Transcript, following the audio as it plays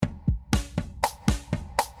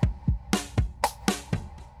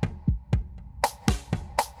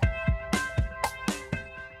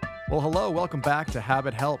Well, hello. Welcome back to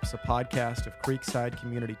Habit Helps, a podcast of Creekside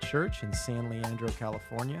Community Church in San Leandro,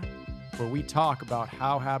 California, where we talk about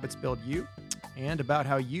how habits build you and about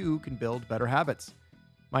how you can build better habits.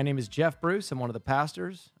 My name is Jeff Bruce. I'm one of the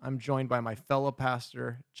pastors. I'm joined by my fellow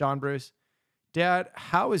pastor, John Bruce. Dad,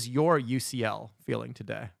 how is your UCL feeling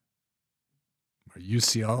today? My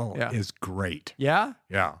UCL is great. Yeah?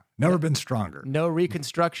 Yeah. Never been stronger. No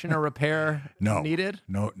reconstruction or repair needed?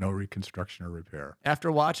 No reconstruction or repair.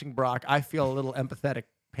 After watching Brock, I feel a little empathetic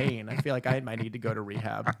pain. I feel like I might need to go to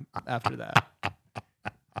rehab after that.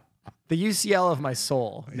 The UCL of my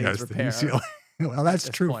soul needs repair. The UCL. Well, that's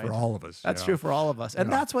true for all of us. That's true for all of us.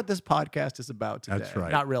 And that's what this podcast is about today. That's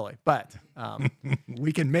right. Not really, but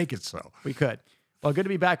we can make it so. We could. Well, good to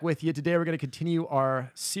be back with you. Today we're going to continue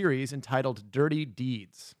our series entitled Dirty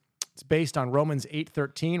Deeds. It's based on Romans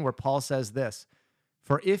 8:13, where Paul says this,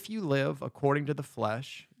 "For if you live according to the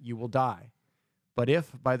flesh, you will die. But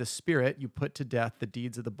if by the Spirit you put to death the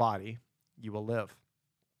deeds of the body, you will live."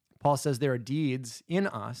 Paul says there are deeds in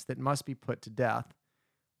us that must be put to death,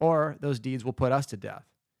 or those deeds will put us to death.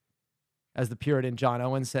 As the Puritan John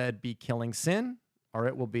Owen said, be killing sin, or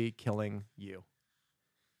it will be killing you.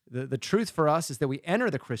 The truth for us is that we enter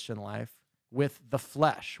the Christian life with the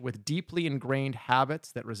flesh, with deeply ingrained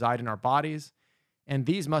habits that reside in our bodies, and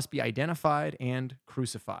these must be identified and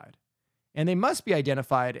crucified. And they must be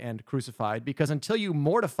identified and crucified because until you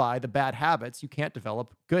mortify the bad habits, you can't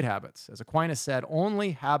develop good habits. As Aquinas said,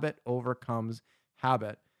 only habit overcomes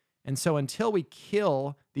habit. And so until we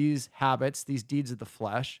kill these habits, these deeds of the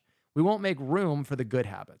flesh, we won't make room for the good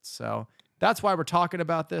habits. So that's why we're talking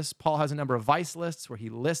about this. Paul has a number of vice lists where he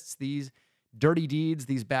lists these dirty deeds,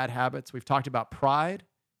 these bad habits. We've talked about pride.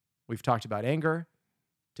 We've talked about anger.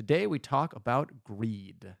 Today we talk about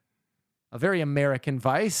greed. A very American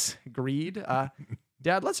vice, greed.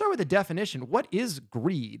 Dad, let's start with the definition. What is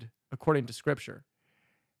greed according to Scripture?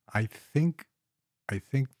 I think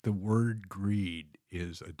the word greed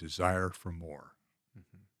is a desire for more.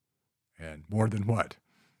 Mm-hmm. And more than what?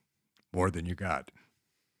 More than you got.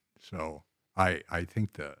 So I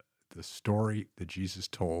think the story that Jesus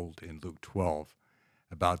told in Luke 12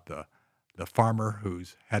 about the farmer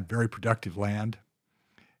who's had very productive land,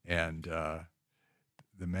 and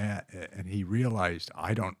the man, and he realized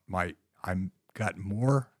I'm got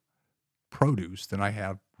more produce than I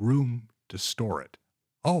have room to store it.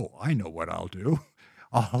 Oh, I know what I'll do.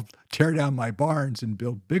 I'll tear down my barns and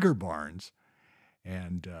build bigger barns,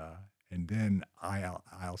 and then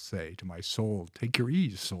I'll say to my soul, "Take your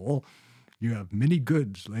ease, soul. You have many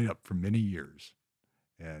goods laid up for many years."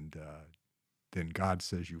 And then God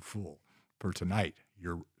says, "You fool, for tonight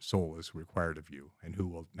your soul is required of you, and who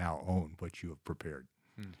will now own what you have prepared?"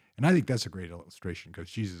 And I think that's a great illustration because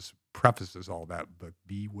Jesus prefaces all that, but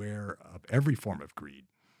beware of every form of greed,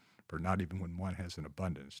 for not even when one has an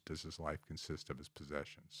abundance does his life consist of his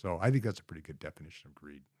possessions. So I think that's a pretty good definition of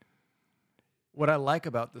greed. What I like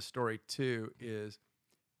about the story, too, is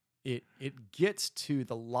it gets to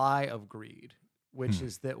the lie of greed, which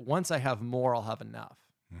is that once I have more, I'll have enough.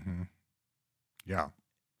 Mm-hmm. Yeah.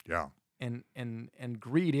 And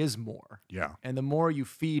greed is more. Yeah. And the more you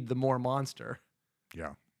feed the more monster,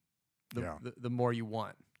 Yeah. the more you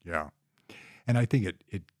want. Yeah. And I think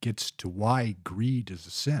it gets to why greed is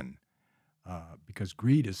a sin, because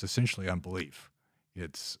greed is essentially unbelief.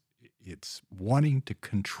 It's wanting to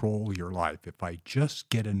control your life. If I just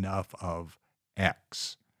get enough of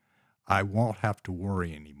X, I won't have to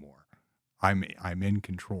worry anymore. I'm in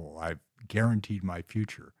control. I've guaranteed my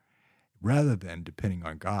future, rather than depending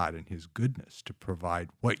on God and His goodness to provide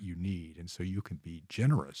what you need, and so you can be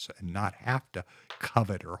generous and not have to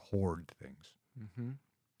covet or hoard things. Mm-hmm.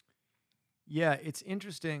 Yeah, it's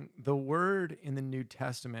interesting. The word in the New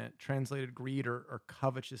Testament, translated greed or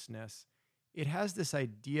covetousness, it has this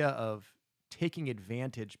idea of taking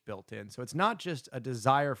advantage built in. So it's not just a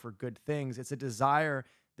desire for good things, it's a desire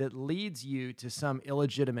that leads you to some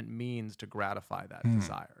illegitimate means to gratify that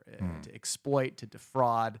desire, to exploit, to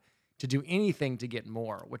defraud, to do anything to get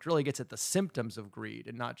more, which really gets at the symptoms of greed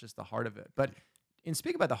and not just the heart of it. But in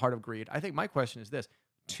speaking about the heart of greed, I think my question is this.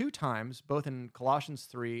 2 times, both in Colossians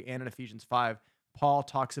 3 and in Ephesians 5, Paul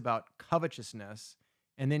talks about covetousness,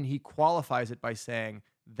 and then he qualifies it by saying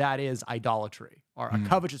that is idolatry, or a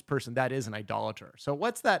covetous person, that is an idolater. So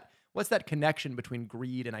what's that connection between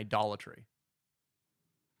greed and idolatry?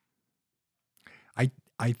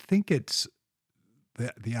 I think it's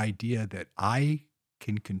the idea that I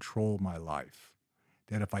can control my life,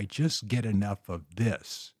 that if I just get enough of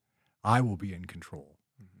this, I will be in control.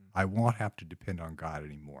 I won't have to depend on God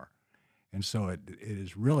anymore. And so it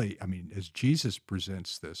is really, I mean, as Jesus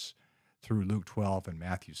presents this through Luke 12 and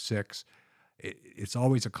Matthew 6. It's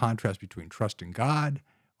always a contrast between trusting God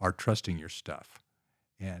or trusting your stuff.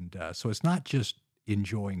 And so it's not just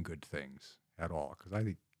enjoying good things at all, because I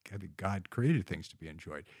think God created things to be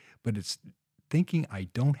enjoyed, but it's thinking I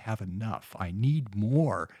don't have enough. I need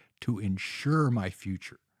more to ensure my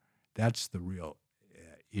future. That's the real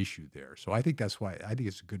issue there. So I think that's why I think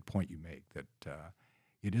it's a good point you make that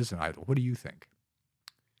it is an idol. What do you think?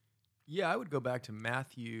 Yeah, I would go back to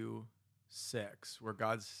Matthew 6,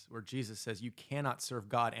 where Jesus says you cannot serve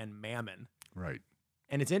God and mammon. Right.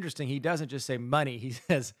 And it's interesting, he doesn't just say money, he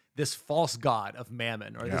says this false god of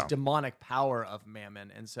mammon or this demonic power of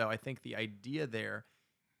mammon. And so I think the idea there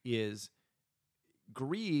is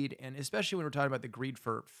greed, and especially when we're talking about the greed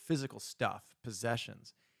for physical stuff,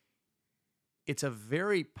 possessions, it's a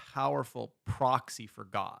very powerful proxy for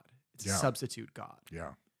God. It's a substitute God.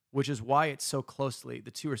 Yeah. Which is why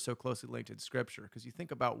the two are so closely linked in Scripture, because you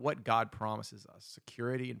think about what God promises us: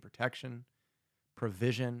 security and protection,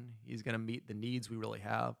 provision. He's going to meet the needs we really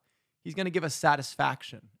have. He's going to give us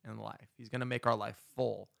satisfaction in life. He's going to make our life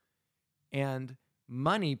full. And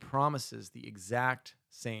money promises the exact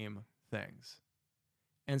same things.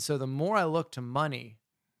 And so the more I look to money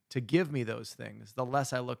to give me those things, the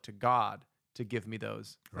less I look to God to give me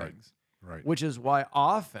those things. Right. Which is why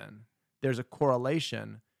often there's a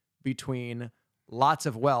correlation between lots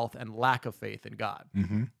of wealth and lack of faith in God.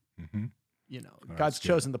 Mm-hmm. Mm-hmm. You know, God's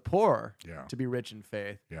chosen the poor Yeah. to be rich in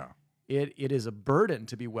faith. Yeah. It is a burden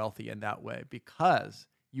to be wealthy in that way, because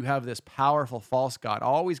you have this powerful false god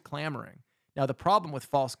always clamoring. Now, the problem with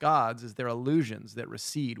false gods is they're illusions that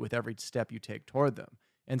recede with every step you take toward them.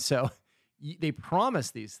 And so they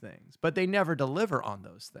promise these things, but they never deliver on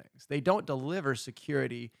those things. They don't deliver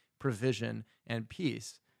security, provision, and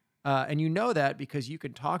peace. And you know that because you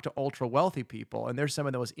can talk to ultra wealthy people, and they're some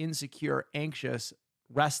of the most insecure, anxious,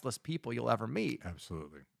 restless people you'll ever meet.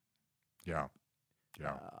 Absolutely. Yeah.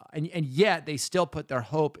 Yeah. And yet they still put their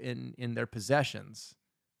hope in their possessions.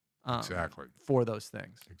 Exactly. For those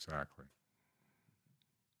things. Exactly.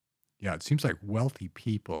 Yeah, it seems like wealthy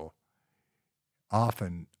people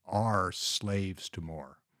often are slaves to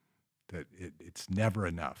more, that it's never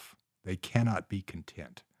enough. They cannot be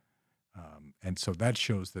content. And so that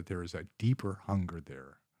shows that there is a deeper hunger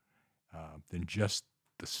there than just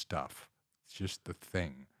the stuff. It's just the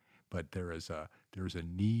thing. But there is a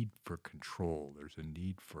need for control. There's a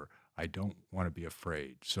need for, I don't want to be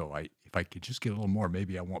afraid. So if I could just get a little more,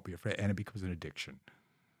 maybe I won't be afraid. And it becomes an addiction.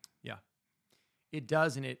 Yeah. It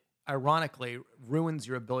does, and it ironically ruins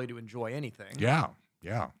your ability to enjoy anything. Yeah.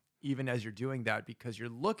 Yeah. Even as you're doing that, because you're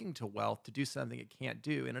looking to wealth to do something it can't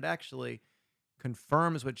do. And it actually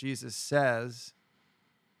confirms what Jesus says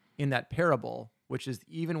in that parable, which is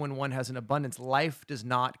even when one has an abundance, life does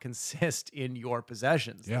not consist in your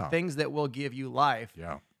possessions. Yeah. The things that will give you life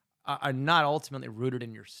are not ultimately rooted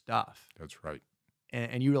in your stuff. That's right.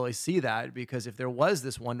 And you really see that, because if there was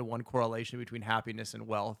this one-to-one correlation between happiness and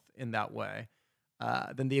wealth in that way,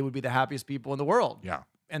 then they would be the happiest people in the world. Yeah.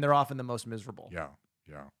 And they're often the most miserable. Yeah.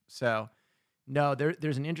 Yeah. So, no,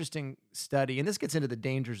 there's an interesting study, and this gets into the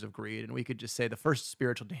dangers of greed. And we could just say the first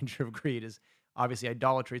spiritual danger of greed is obviously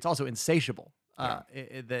idolatry. It's also insatiable.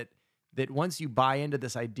 That once you buy into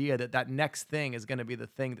this idea that next thing is going to be the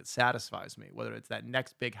thing that satisfies me, whether it's that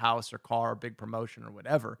next big house or car or big promotion or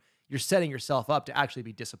whatever, you're setting yourself up to actually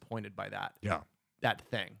be disappointed by that. Yeah. That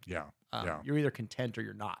thing. Yeah. You're either content or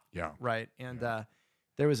you're not. Yeah. Right. And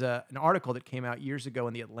there was an article that came out years ago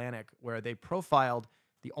in the Atlantic where they profiled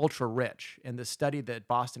the ultra rich in the study that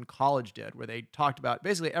Boston College did, where they talked about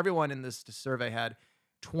basically everyone in this survey had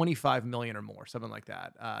 25 million or more, something like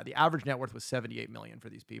that. The average net worth was 78 million for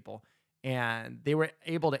these people. And they were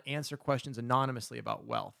able to answer questions anonymously about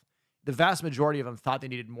wealth. The vast majority of them thought they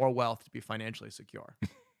needed more wealth to be financially secure.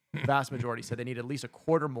 The vast majority said they needed at least a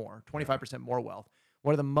quarter more, 25% more wealth.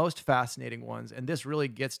 One of the most fascinating ones, and this really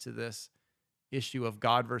gets to this issue of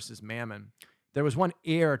God versus mammon. There was one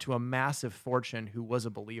heir to a massive fortune who was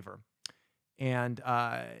a believer. And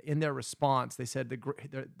in their response, they said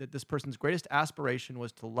that this person's greatest aspiration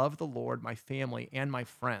was to love the Lord, my family, and my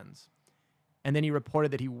friends. And then he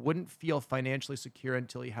reported that he wouldn't feel financially secure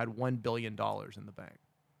until he had $1 billion in the bank.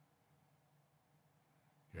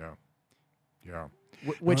 Yeah. Yeah.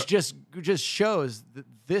 Which just shows that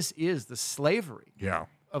this is the slavery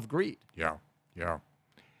of greed. Yeah. Yeah.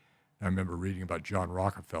 I remember reading about John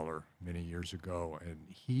Rockefeller many years ago, and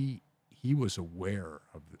he was aware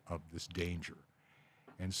of this danger.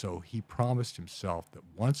 And so he promised himself that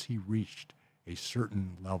once he reached a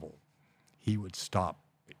certain level, he would stop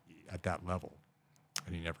at that level.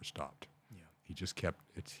 And he never stopped. Yeah. He just kept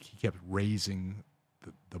raising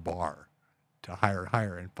the bar to higher and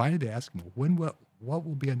higher. And finally they asked him, what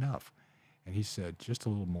will be enough? And he said, just a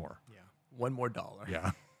little more. Yeah. One more dollar.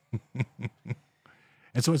 Yeah.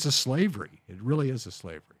 And so it's a slavery. It really is a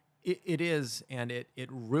slavery. It is, and it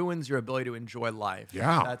ruins your ability to enjoy life.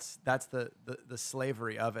 Yeah. That's the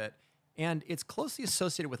slavery of it. And it's closely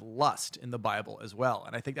associated with lust in the Bible as well.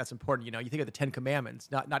 And I think that's important. You think of the 10 Commandments,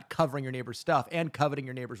 not covering your neighbor's stuff and coveting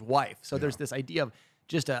your neighbor's wife. So there's this idea of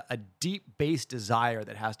just a deep base desire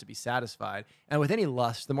that has to be satisfied. And with any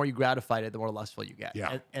lust, the more you gratify it, the more lustful you get.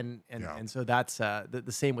 Yeah. And so that's the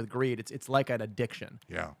same with greed. It's like an addiction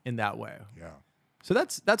in that way. Yeah. So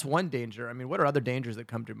that's one danger. I mean, what are other dangers that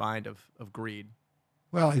come to mind of greed?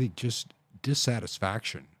 Well, I think just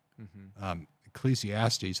dissatisfaction.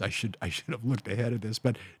 Ecclesiastes, I should have looked ahead of this,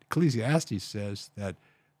 but Ecclesiastes says that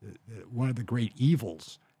one of the great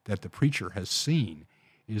evils that the preacher has seen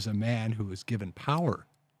is a man who is given power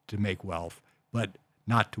to make wealth, but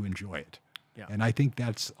not to enjoy it. Yeah. And I think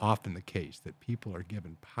that's often the case, that people are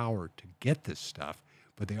given power to get this stuff,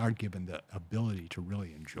 but they aren't given the ability to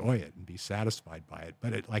really enjoy it and be satisfied by it.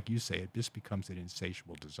 But like you say, it just becomes an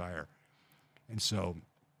insatiable desire. And so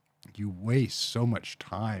you waste so much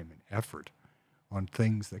time and effort on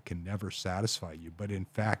things that can never satisfy you, but in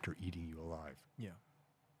fact are eating you alive. Yeah.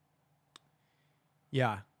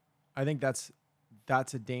 Yeah. I think that's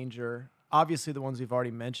a danger. Obviously, the ones we've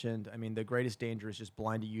already mentioned, I mean, the greatest danger is just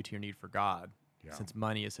blinding you to your need for God. Yeah. Since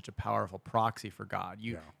money is such a powerful proxy for God.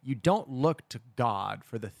 You don't look to God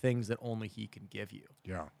for the things that only he can give you.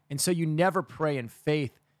 Yeah. And so you never pray in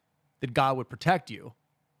faith that God would protect you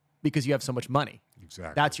because you have so much money.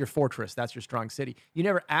 Exactly. That's your fortress. That's your strong city. You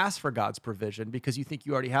never ask for God's provision because you think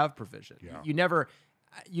you already have provision. Yeah. You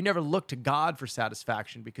never look to God for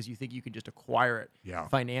satisfaction because you think you can just acquire it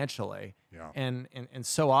financially. Yeah. And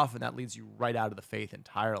so often that leads you right out of the faith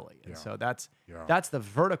entirely. And so that's the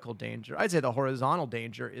vertical danger. I'd say the horizontal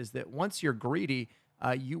danger is that once you're greedy,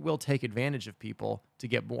 you will take advantage of people to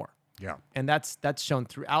get more. Yeah. And that's shown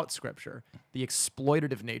throughout Scripture, the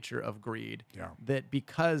exploitative nature of greed. Yeah. That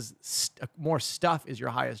because more stuff is your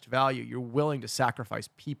highest value, you're willing to sacrifice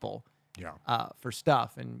people for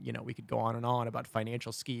stuff. And, we could go on and on about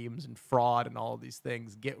financial schemes and fraud and all of these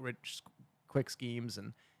things, get rich quick schemes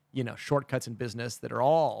and, shortcuts in business that are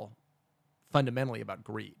all fundamentally about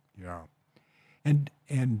greed. Yeah.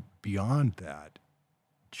 And beyond that,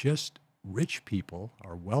 just rich people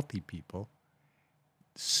or wealthy people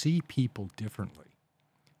see people differently.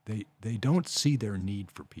 They don't see their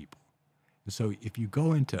need for people. And so if you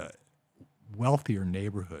go into wealthier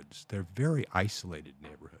neighborhoods, they're very isolated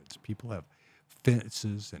neighborhoods. People have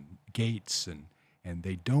fences and gates and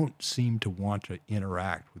they don't seem to want to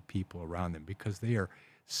interact with people around them because they are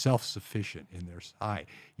self-sufficient in their side.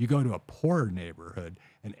 You go to a poorer neighborhood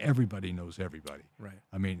and everybody knows everybody. Right.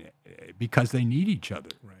 I mean, because they need each other.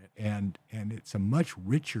 Right. And it's a much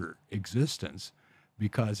richer existence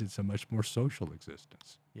because it's a much more social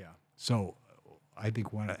existence. Yeah. So I think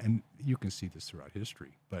and you can see this throughout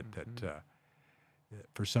history, but that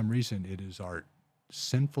for some reason it is our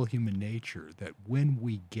sinful human nature that when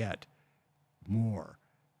we get more,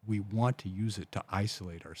 we want to use it to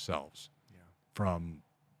isolate ourselves from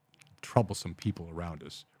troublesome people around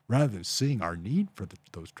us, rather than seeing our need for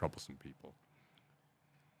those troublesome people.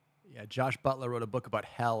 Yeah, Josh Butler wrote a book about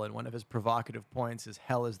hell, and one of his provocative points is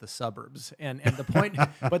hell is the suburbs. And the point,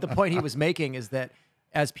 but the point he was making is that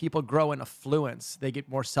as people grow in affluence, they get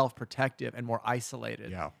more self-protective and more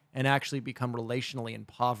isolated, and actually become relationally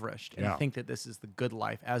impoverished, and think that this is the good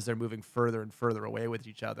life as they're moving further and further away with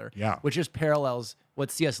each other. Yeah. Which just parallels what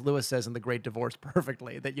C.S. Lewis says in The Great Divorce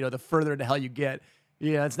perfectly. That the further into hell you get,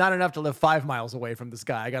 it's not enough to live 5 miles away from this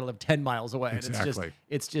guy. I got to live 10 miles away. Exactly.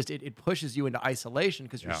 And it pushes you into isolation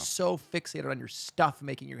because you're so fixated on your stuff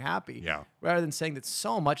making you happy. Yeah. Rather than saying that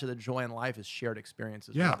so much of the joy in life is shared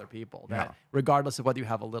experiences with other people. That regardless of whether you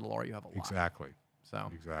have a little or you have a lot. Exactly. So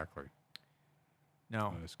exactly.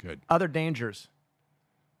 No. That's good. Other dangers.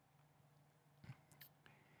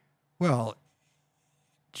 Well,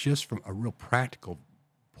 just from a real practical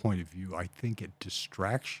point of view, I think it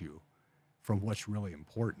distracts you from what's really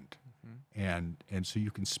important. And so you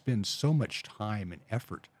can spend so much time and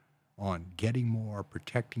effort on getting more,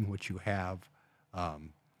 protecting what you have,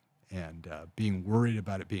 and being worried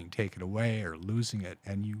about it being taken away or losing it.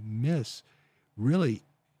 And you miss really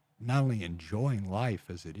not only enjoying life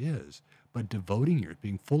as it is, but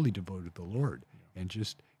being fully devoted to the Lord and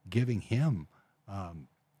just giving him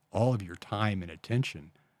all of your time and attention.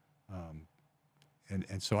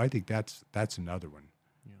 And so I think that's another one.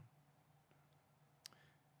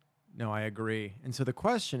 No, I agree. And so the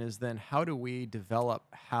question is then, how do we develop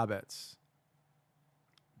habits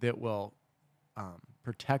that will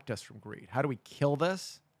protect us from greed? How do we kill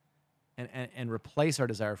this and replace our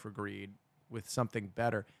desire for greed with something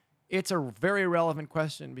better? It's a very relevant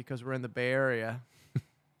question because we're in the Bay Area,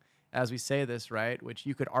 as we say this, right? Which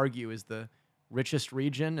you could argue is the richest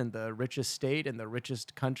region and the richest state and the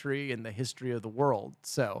richest country in the history of the world.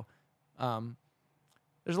 So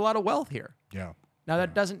there's a lot of wealth here. Yeah. Now,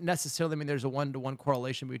 that doesn't necessarily mean there's a one-to-one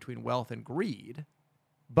correlation between wealth and greed,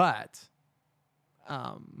 but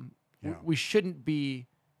we shouldn't be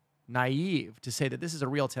naive to say that this is a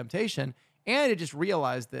real temptation, and to just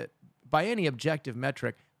realize that by any objective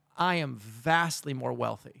metric, I am vastly more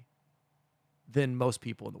wealthy than most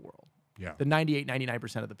people in the world. Yeah. The 98,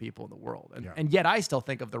 99% of the people in the world. And, Yeah. and yet I still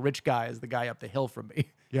think of the rich guy as the guy up the hill from me.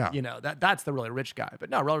 Yeah. You know, that's the really rich guy. But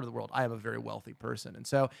no, relative to the world, I am a very wealthy person. And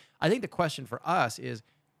so I think the question for us is,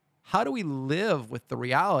 how do we live with the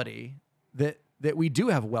reality that we do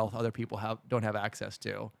have wealth other people don't have access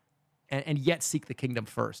to, and yet seek the kingdom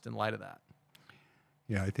first in light of that?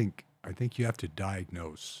 Yeah, I think you have to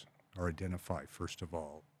diagnose or identify, first of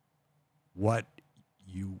all, what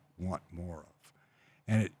you want more of.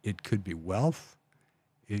 And it could be wealth,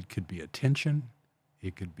 it could be attention,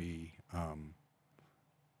 it could be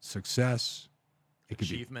success, it could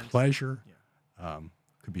Achievement. be pleasure, Yeah.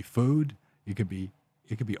 could be food, it could be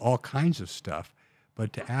all kinds of stuff.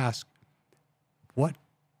 But to ask, what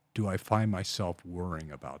do I find myself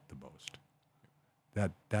worrying about the most?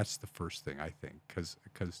 That's the first thing, I think,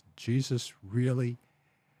 because Jesus really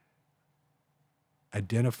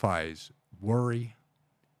identifies worry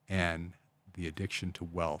and the addiction to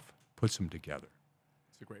wealth, puts them together.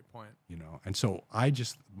 That's a great point. You know, and so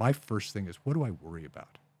my first thing is, what do I worry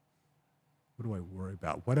about? What do I worry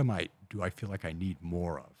about? Do I feel like I need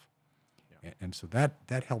more of? Yeah. And so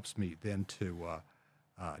that helps me then to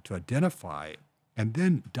identify and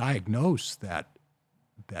then diagnose that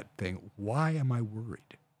thing. Why am I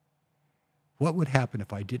worried? What would happen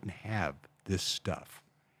if I didn't have this stuff?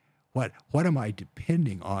 What am I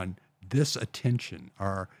depending on this attention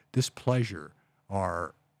or this pleasure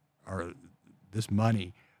or this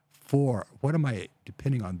money for? What am I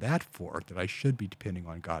depending on that for that I should be depending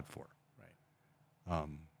on God for? Right.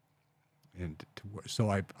 So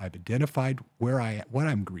I've identified what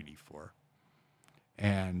I'm greedy for,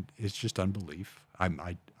 and it's just unbelief. I'm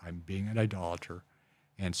being an idolater,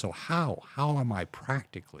 and so how am I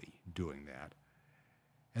practically doing that?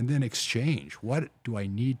 And then exchange. What do I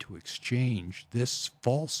need to exchange this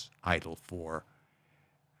false idol for?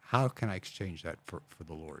 How can I exchange that for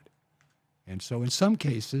the Lord? And so in some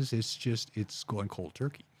cases, it's going cold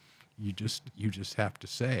turkey. You just have to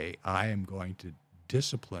say, I am going to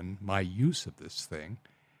discipline my use of this thing.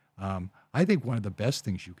 I think one of the best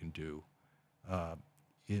things you can do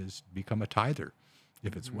is become a tither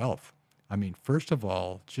if it's wealth. I mean, first of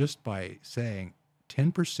all, just by saying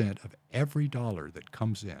 10% of every dollar that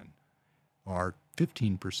comes in, or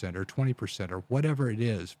 15% or 20% or whatever it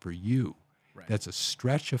is for you, Right. that's a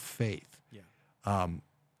stretch of faith. Yeah.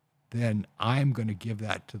 Then I'm going to give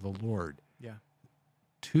that to the Lord Yeah.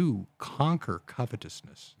 to conquer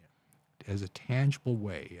covetousness as a tangible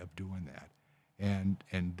way of doing that. And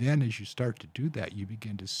then as you start to do that, you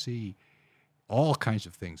begin to see all kinds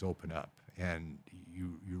of things open up, and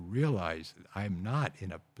you realize that I'm not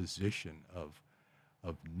in a position of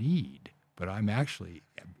need, but I'm actually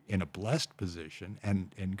in a blessed position,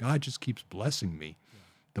 and God just keeps blessing me.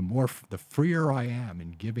 Yeah. The freer I am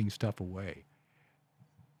in giving stuff away,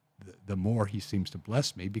 the more He seems to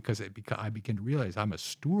bless me, because I begin to realize I'm a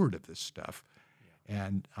steward of this stuff,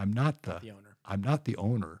 and I'm not the owner. I'm not the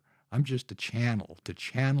owner. I'm just a channel to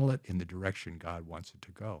channel it in the direction God wants it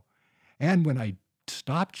to go. And when I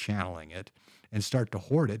stop channeling it and start to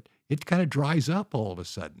hoard it, it kind of dries up all of a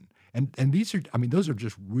sudden. And those are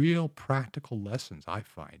just real practical lessons I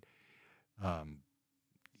find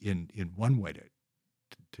in one way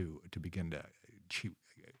to begin to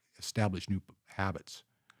establish new habits.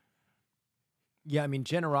 Yeah, I mean,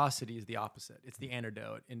 generosity is the opposite. It's the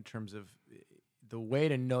antidote in terms of the way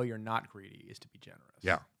to know you're not greedy is to be generous.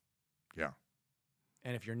 Yeah.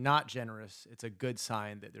 And if you're not generous, it's a good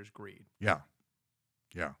sign that there's greed. Yeah.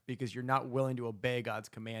 Because you're not willing to obey God's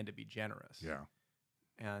command to be generous. Yeah.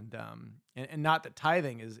 And not that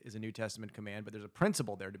tithing is a New Testament command, but there's a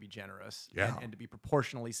principle there to be generous. Yeah. And to be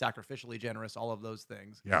proportionally, sacrificially generous, all of those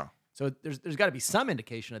things. Yeah. So there's got to be some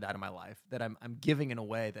indication of that in my life, that I'm giving in a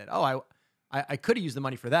way that, I could have used the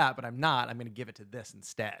money for that, but I'm not. I'm going to give it to this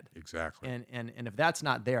instead. Exactly. And if that's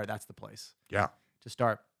not there, that's the place Yeah. to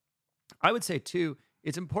start. I would say, too,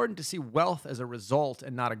 it's important to see wealth as a result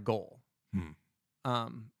and not a goal.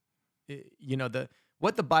 What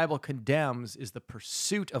the Bible condemns is the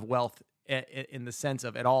pursuit of wealth in the sense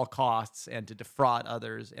of at all costs and to defraud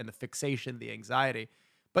others and the fixation, the anxiety.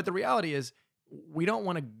 But the reality is we don't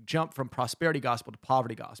want to jump from prosperity gospel to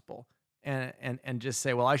poverty gospel and just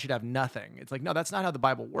say, well, I should have nothing. It's like, no, that's not how the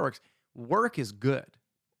Bible works. Work is good.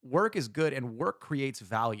 Work is good, and work creates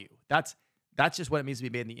value. That's just what it means to be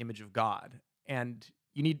made in the image of God. And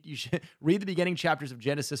you should read the beginning chapters of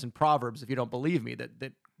Genesis and Proverbs if you don't believe me,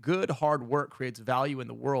 that good, hard work creates value in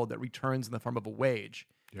the world that returns in the form of a wage.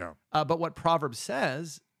 Yeah. But what Proverbs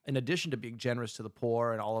says, in addition to being generous to the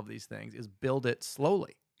poor and all of these things, is build it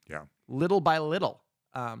slowly. Yeah. Little by little.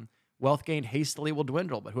 Wealth gained hastily will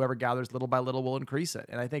dwindle, but whoever gathers little by little will increase it.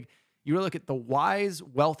 And I think you really look at the wise,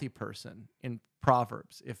 wealthy person in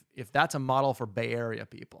Proverbs, if that's a model for Bay Area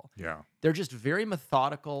people, Yeah. they're just very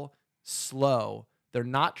methodical, slow. They're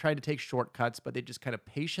not trying to take shortcuts, but they just kind of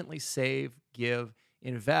patiently save, give,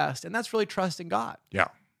 invest. And that's really trusting God. Yeah.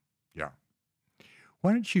 Yeah.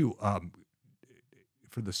 Why don't you,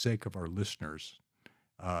 for the sake of our listeners,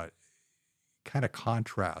 kind of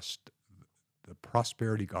contrast the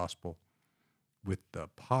prosperity gospel with the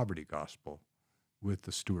poverty gospel with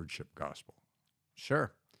the stewardship gospel?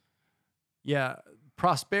 Sure. Yeah.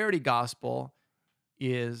 Prosperity gospel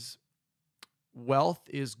is wealth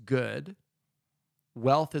is good.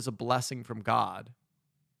 Wealth is a blessing from God.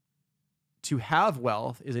 To have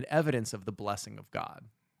wealth is an evidence of the blessing of God.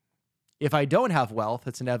 If I don't have wealth,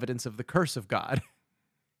 it's an evidence of the curse of God.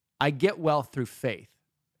 I get wealth through faith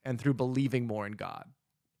and through believing more in God.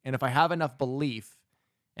 And if I have enough belief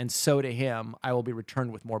and sow to him, I will be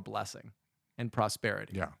returned with more blessing and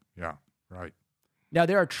prosperity. Yeah. Yeah. Right. Now,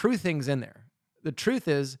 there are true things in there. The truth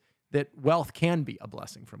is that wealth can be a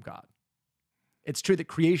blessing from God. It's true that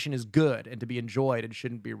creation is good and to be enjoyed and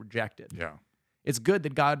shouldn't be rejected. Yeah. It's good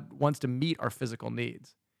that God wants to meet our physical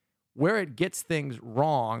needs. Where it gets things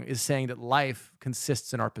wrong is saying that life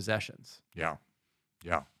consists in our possessions. Yeah.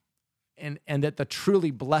 Yeah. And that the truly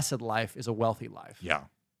blessed life is a wealthy life. Yeah.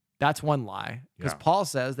 That's one lie. Because Yeah. Paul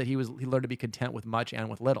says that he learned to be content with much and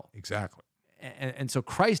with little. Exactly. And so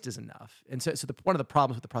Christ is enough. And so one of the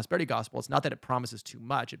problems with the prosperity gospel is not that it promises too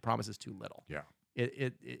much, it promises too little. Yeah.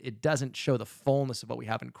 It doesn't show the fullness of what we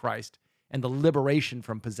have in Christ and the liberation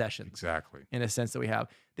from possessions. Exactly. In a sense that we have.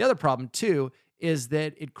 The other problem too is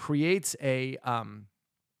that it creates a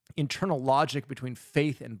internal logic between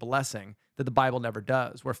faith and blessing that the Bible never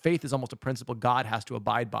does, where faith is almost a principle God has to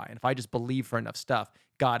abide by. And if I just believe for enough stuff,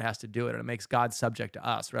 God has to do it. And it makes God subject to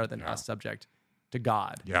us rather than us subject to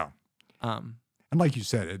God. Yeah. And like you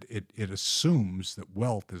said, it assumes that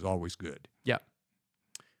wealth is always good. Yeah.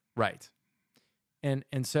 Right.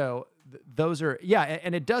 And so those are, yeah,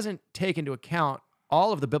 and it doesn't take into account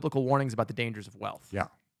all of the biblical warnings about the dangers of wealth. Yeah.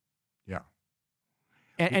 Yeah.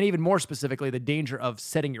 And even more specifically, the danger of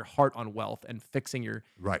setting your heart on wealth and fixing your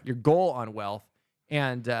goal on wealth.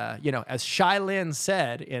 And, as Shai Linne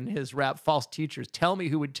said in his rap, False Teachers, tell me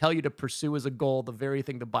who would tell you to pursue as a goal the very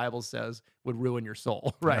thing the Bible says would ruin your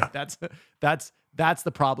soul, right? Yeah. That's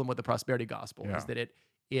the problem with the prosperity gospel, is that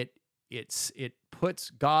it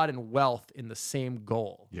puts God and wealth in the same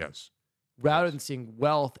goal. Yes. Rather than seeing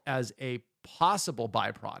wealth as a possible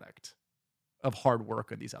byproduct of hard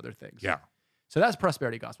work or these other things. Yeah. So that's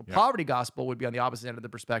prosperity gospel. Yeah. Poverty gospel would be on the opposite end of the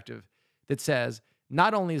perspective that says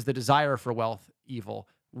not only is the desire for wealth evil,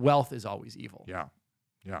 wealth is always evil. Yeah.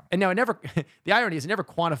 Yeah. And now the irony is it never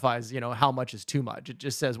quantifies, how much is too much. It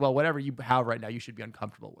just says, well, whatever you have right now, you should be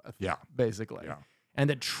uncomfortable with. Yeah. Basically. Yeah. And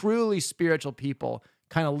that truly spiritual people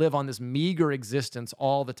kind of live on this meager existence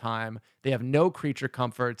all the time. They have no creature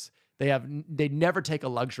comforts. They never take a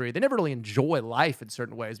luxury. They never really enjoy life in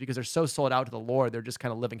certain ways because they're so sold out to the Lord. They're just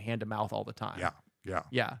kind of living hand to mouth all the time. Yeah. Yeah.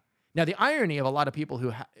 Yeah. Now, the irony of a lot of people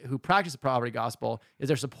who practice the poverty gospel is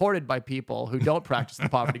they're supported by people who don't practice the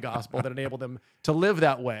poverty gospel that enable them to live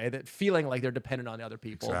that way, that feeling like they're dependent on other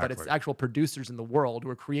people. Exactly. But it's actual producers in the world who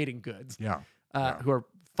are creating goods, Yeah. who are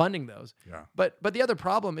funding those. Yeah. But the other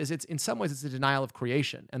problem is in some ways it's a denial of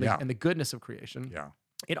creation and Yeah. the goodness of creation. Yeah.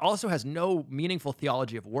 It also has no meaningful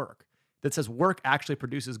theology of work that says work actually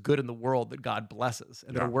produces good in the world that God blesses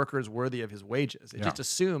and that a worker is worthy of his wages. It just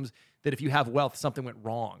assumes that if you have wealth, something went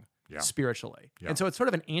wrong spiritually. Yeah. And so it's sort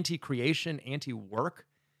of an anti-creation, anti-work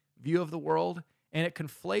view of the world. And it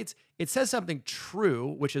conflates, it says something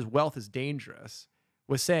true, which is wealth is dangerous,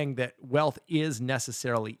 with saying that wealth is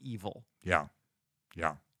necessarily evil. Yeah.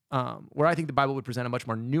 Yeah. Where I think the Bible would present a much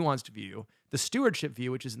more nuanced view. The stewardship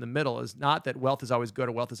view, which is in the middle, is not that wealth is always good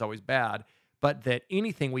or wealth is always bad, but that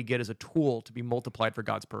anything we get is a tool to be multiplied for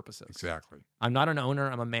God's purposes. Exactly. I'm not an owner,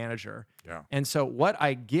 I'm a manager. Yeah. And so what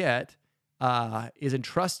I get is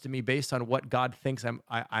entrusted to me based on what God thinks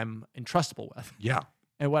I'm entrustable with. Yeah.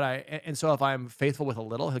 And so if I'm faithful with a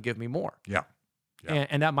little, he'll give me more. Yeah. Yeah.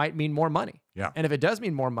 And that might mean more money. Yeah. And if it does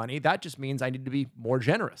mean more money, that just means I need to be more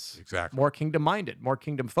generous, Exactly. more kingdom minded, more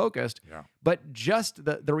kingdom focused. Yeah. But just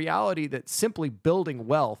the reality that simply building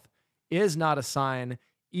wealth is not a sign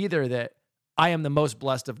either that I am the most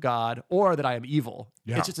blessed of God or that I am evil.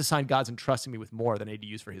 Yeah. It's just a sign God's entrusting me with more than I need to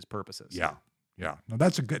use for his purposes. Yeah. Yeah. No,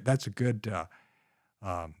 that's a good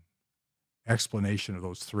explanation of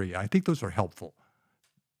those three. I think those are helpful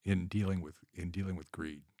in dealing with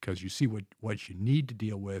greed, because you see what you need to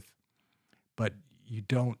deal with, but you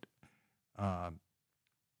don't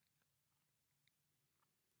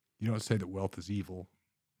say that wealth is evil,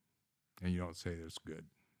 and you don't say that it's good.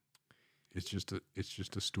 It's just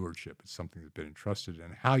a stewardship. It's something that's been entrusted,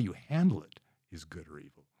 and how you handle it is good or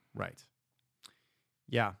evil. Right.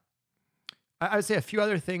 Yeah. I would say a few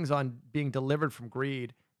other things on being delivered from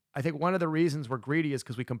greed. I think one of the reasons we're greedy is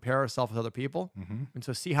because we compare ourselves with other people. Mm-hmm. And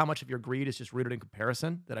so see how much of your greed is just rooted in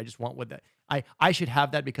comparison, that I just want what that I should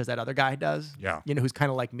have that because that other guy does. Yeah. Who's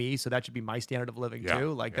kind of like me. So that should be my standard of living Yeah,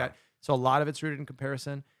 too. Like yeah. that. So a lot of it's rooted in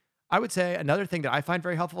comparison. I would say another thing that I find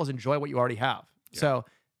very helpful is enjoy what you already have. Yeah.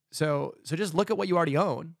 So just look at what you already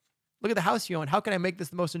own. Look at the house you own. How can I make this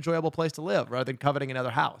the most enjoyable place to live rather than coveting another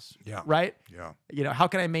house? Yeah. Right? Yeah. How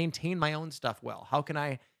can I maintain my own stuff well? How can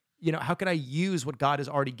I use what God has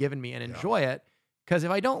already given me and enjoy it? Because if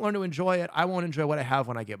I don't learn to enjoy it, I won't enjoy what I have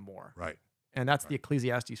when I get more. Right. And that's the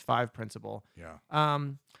Ecclesiastes 5 principle. Yeah.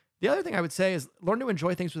 The other thing I would say is learn to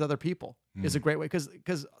enjoy things with other people is a great way,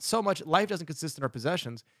 because so much life doesn't consist in our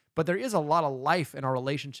possessions, but there is a lot of life in our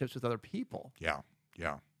relationships with other people. Yeah.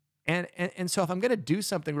 Yeah. And so if I'm going to do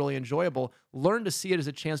something really enjoyable, learn to see it as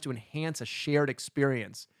a chance to enhance a shared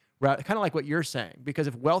experience, kind of like what you're saying. Because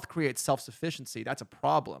if wealth creates self-sufficiency, that's a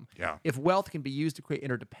problem. Yeah. If wealth can be used to create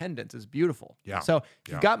interdependence, it's beautiful. Yeah. So if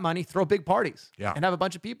Yeah. you've got money, throw big parties Yeah. and have a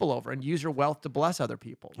bunch of people over and use your wealth to bless other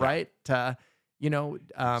people, right? Exactly.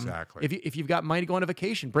 If you've got money to go on a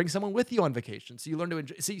vacation, bring someone with you on vacation. So you learn to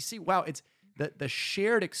enjoy. So you see, wow, it's the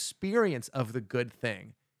shared experience of the good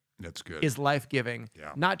thing That's good. is life-giving,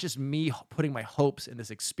 Yeah. not just me putting my hopes in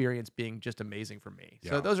this experience being just amazing for me.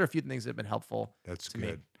 So Yeah. those are a few things that have been helpful. That's to me.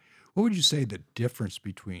 good. What would you say the difference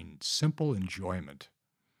between simple enjoyment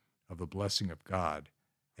of the blessing of God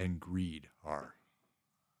and greed are?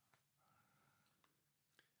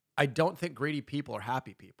 I don't think greedy people are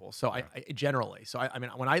happy people. So I generally, I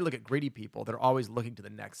mean, when I look at greedy people, they're always looking to the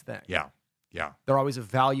next thing. Yeah. Yeah. They're always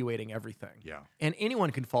evaluating everything. Yeah. And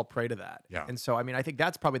anyone can fall prey to that. Yeah. And so, I mean, I think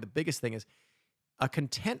that's probably the biggest thing is a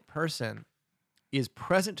content person is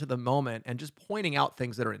present to the moment and just pointing out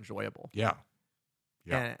things that are enjoyable. Yeah.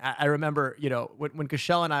 Yeah. And I remember, when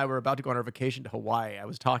Cashel and I were about to go on our vacation to Hawaii, I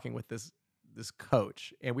was talking with this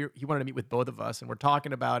coach, and he wanted to meet with both of us, and we're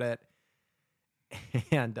talking about it,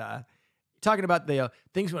 and talking about the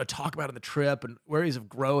things we want to talk about on the trip and areas of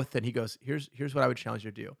growth. And he goes, "Here's what I would challenge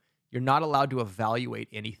you to do. You're not allowed to evaluate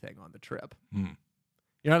anything on the trip. Mm.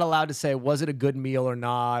 You're not allowed to say, was it a good meal or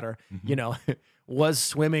not? Or, was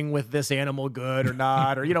swimming with this animal good or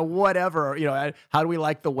not? Or, whatever, how do we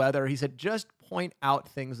like the weather?" He said, just point out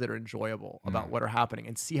things that are enjoyable about what are happening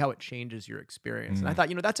and see how it changes your experience. And I thought,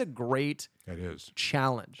 that's a great That is.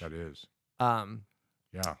 challenge. That is.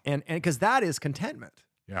 Yeah. And because that is contentment,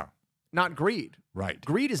 Yeah. not greed. Right.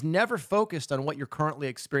 Greed is never focused on what you're currently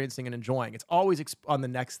experiencing and enjoying. It's always on the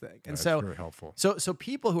next thing. And That's so, very helpful. so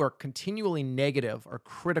people who are continually negative or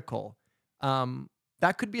critical,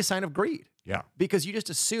 that could be a sign of greed, Yeah. because you just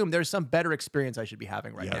assume there's some better experience I should be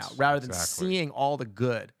having right Yes, now, rather than exactly. seeing all the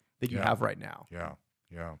good that you Yeah. have right now. Yeah.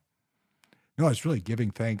 Yeah. No, it's really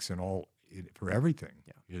giving thanks for everything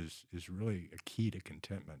is really a key to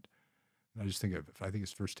contentment. And I just think I think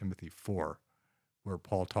it's 1 Timothy 4, where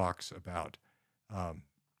Paul talks about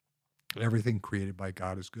everything created by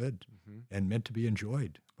God is good and meant to be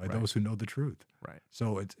enjoyed by Right. those who know the truth. Right.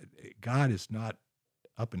 So God is not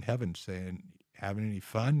up in heaven saying, having any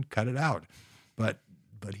fun, cut it out. But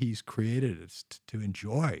he's created us to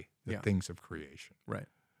enjoy the things of creation. Right.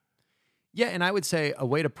 Yeah, and I would say a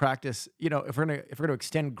way to practice, if we're gonna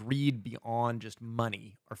extend greed beyond just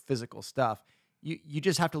money or physical stuff, you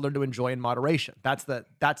just have to learn to enjoy in moderation. That's the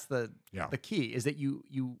key, is that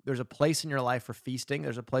you there's a place in your life for feasting,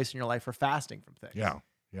 there's a place in your life for fasting from things. Yeah.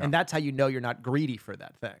 Yeah. And that's how you know you're not greedy for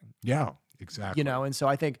that thing. Yeah, exactly. And so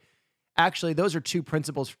I think actually those are two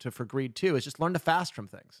principles for greed too, is just learn to fast from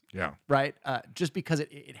things, Yeah. right? Just because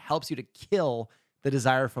it helps you to kill the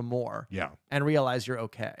desire for more Yeah. and realize you're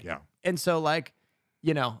okay. Yeah. And so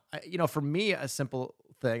for me, a simple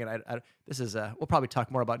thing, and this is we'll probably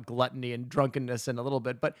talk more about gluttony and drunkenness in a little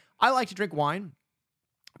bit, but I like to drink wine,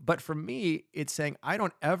 But for me, it's saying I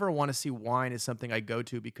don't ever want to see wine as something I go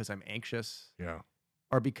to because I'm anxious Yeah.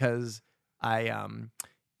 or because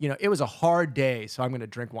it was a hard day, so I'm going to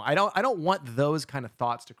drink wine. I don't want those kind of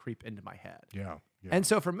thoughts to creep into my head. Yeah. Yeah. And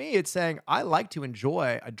so for me, it's saying I like to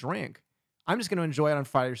enjoy a drink. I'm just going to enjoy it on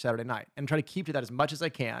Friday or Saturday night and try to keep to that as much as I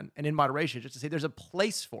can and in moderation, just to say there's a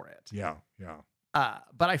place for it. Yeah. Yeah.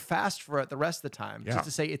 But I fast for it the rest of the time, Yeah. just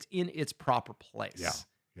to say it's in its proper place. Yeah.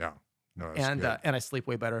 Yeah. No, that's And good. and I sleep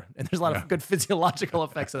way better, and there's a lot of good physiological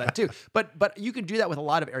effects of that too. But you can do that with a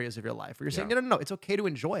lot of areas of your life where you're saying, Yeah. no, it's okay to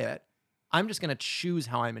enjoy it. I'm just going to choose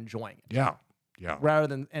how I'm enjoying it. Yeah. Yeah. Rather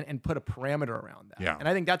than and put a parameter around that. Yeah. And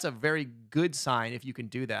I think that's a very good sign if you can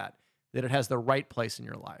do that it has the right place in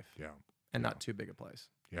your life Yeah. and Yeah. not too big a place.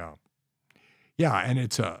 Yeah. Yeah. And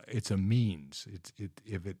it's a means.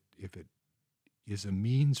 If it is a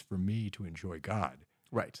means for me to enjoy God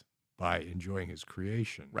Right. by enjoying his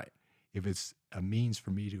creation. Right. If it's a means for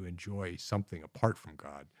me to enjoy something apart from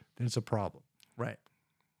God, then it's a problem. Right.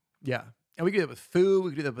 Yeah. And we can do that with food. We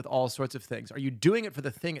can do that with all sorts of things. Are you doing it for the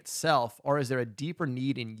thing itself, or is there a deeper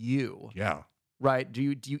need in you? Yeah. Right? Do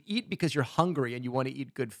you eat because you're hungry and you want to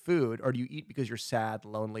eat good food, or do you eat because you're sad,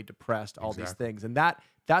 lonely, depressed, all these Exactly. things? And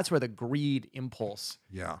that's where the greed impulse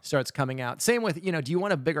Yeah. starts coming out. Same with, do you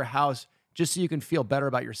want a bigger house just so you can feel better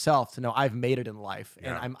about yourself, to know I've made it in life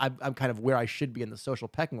Yeah. and I'm kind of where I should be in the social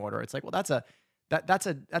pecking order? It's like, well, that's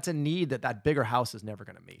a need that bigger house is never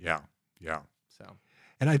going to meet. Yeah. Yeah. So,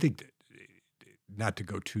 And I think that, not to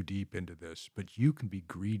go too deep into this, but you can be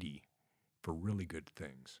greedy for really good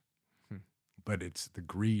things, but it's the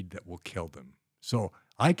greed that will kill them. So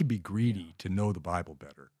I can be greedy to know the Bible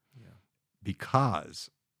better because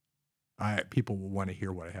people will want to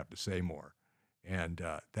hear what I have to say more. And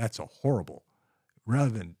that's a horrible, rather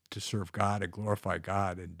than to serve God and glorify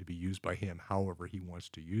God and to be used by him however he wants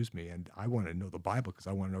to use me. And I want to know the Bible because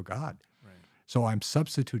I want to know God. right. So I'm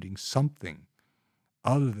substituting something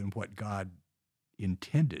other than what God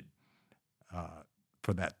intended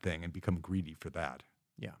for that thing and become greedy for that.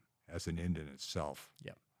 Yeah. As an end in itself.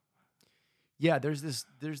 Yeah, there's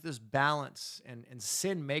this balance, and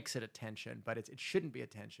sin makes it a tension, but it shouldn't be a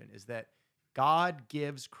tension, is that God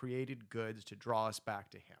gives created goods to draw us back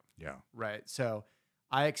to him, Yeah. right? So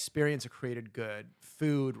I experience a created good,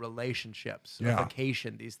 food, relationships, a Yeah.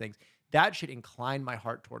 vacation, these things. That should incline my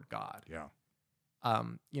heart toward God. Yeah.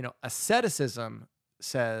 Asceticism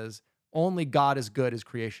says only God is good as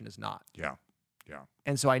creation is not. Yeah. Yeah.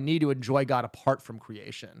 And so I need to enjoy God apart from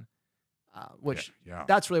creation, which Yeah.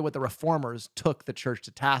 that's really what the reformers took the church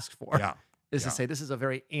to task for. Yeah. Is to say this is a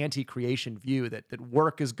very anti-creation view that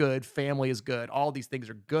work is good, family is good, all these things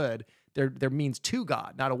are good. They're means to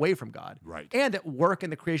God, not away from God. Right. And that work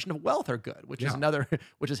and the creation of wealth are good, which is Yeah.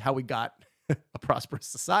 which is how we got a prosperous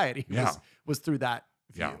society. Yeah. Was through that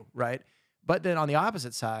view, Yeah. right? But then on the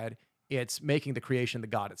opposite side, it's making the creation the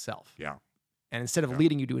God itself. Yeah. And instead of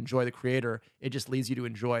leading you to enjoy the creator, it just leads you to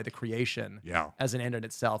enjoy the creation Yeah. as an end in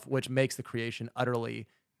itself, which makes the creation utterly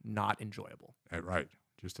not enjoyable. Right.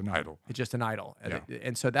 Just an idol. It's just an idol. Yeah.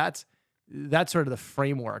 And so that's sort of the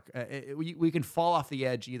framework. We can fall off the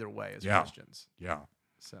edge either way as Christians. Yeah.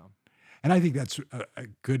 So, And I think that's a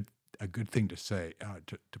good thing to say,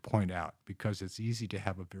 to point out, because it's easy to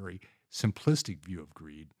have a very simplistic view of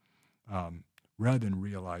greed rather than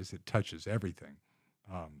realize it touches everything.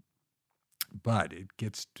 But it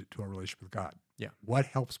gets to our relationship with God. Yeah. What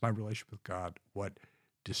helps my relationship with God? What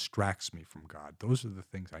distracts me from God? Those are the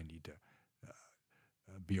things I need to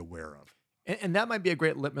be aware of. and that might be a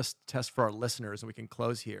great litmus test for our listeners, and we can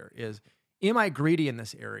close here, is, am I greedy in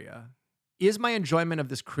this area? Is my enjoyment of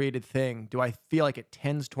this created thing, do I feel like it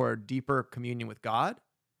tends toward deeper communion with God,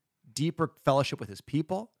 deeper fellowship with his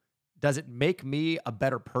people? Does it make me a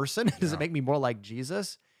better person? Does it make me more like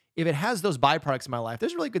Jesus? If it has those byproducts in my life,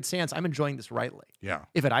 there's a really good chance I'm enjoying this rightly. Yeah.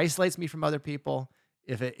 If it isolates me from other people,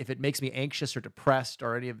 if it makes me anxious or depressed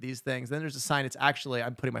or any of these things, then there's a sign it's actually,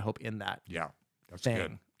 I'm putting my hope in that. Yeah. That's thing.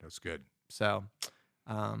 good. That's good. So,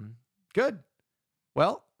 good.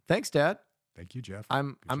 Well, thanks, Dad. Thank you, Jeff.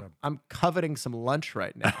 I'm Good job. coveting some lunch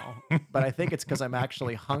right now, but I think it's because I'm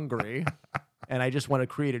actually hungry, and I just want to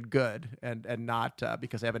create it good, and not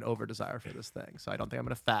because I have an over desire for this thing. So I don't think I'm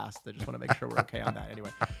going to fast. I just want to make sure we're okay on that. Anyway,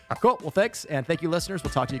 cool. Well, thanks, and thank you, listeners.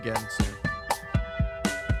 We'll talk to you again soon.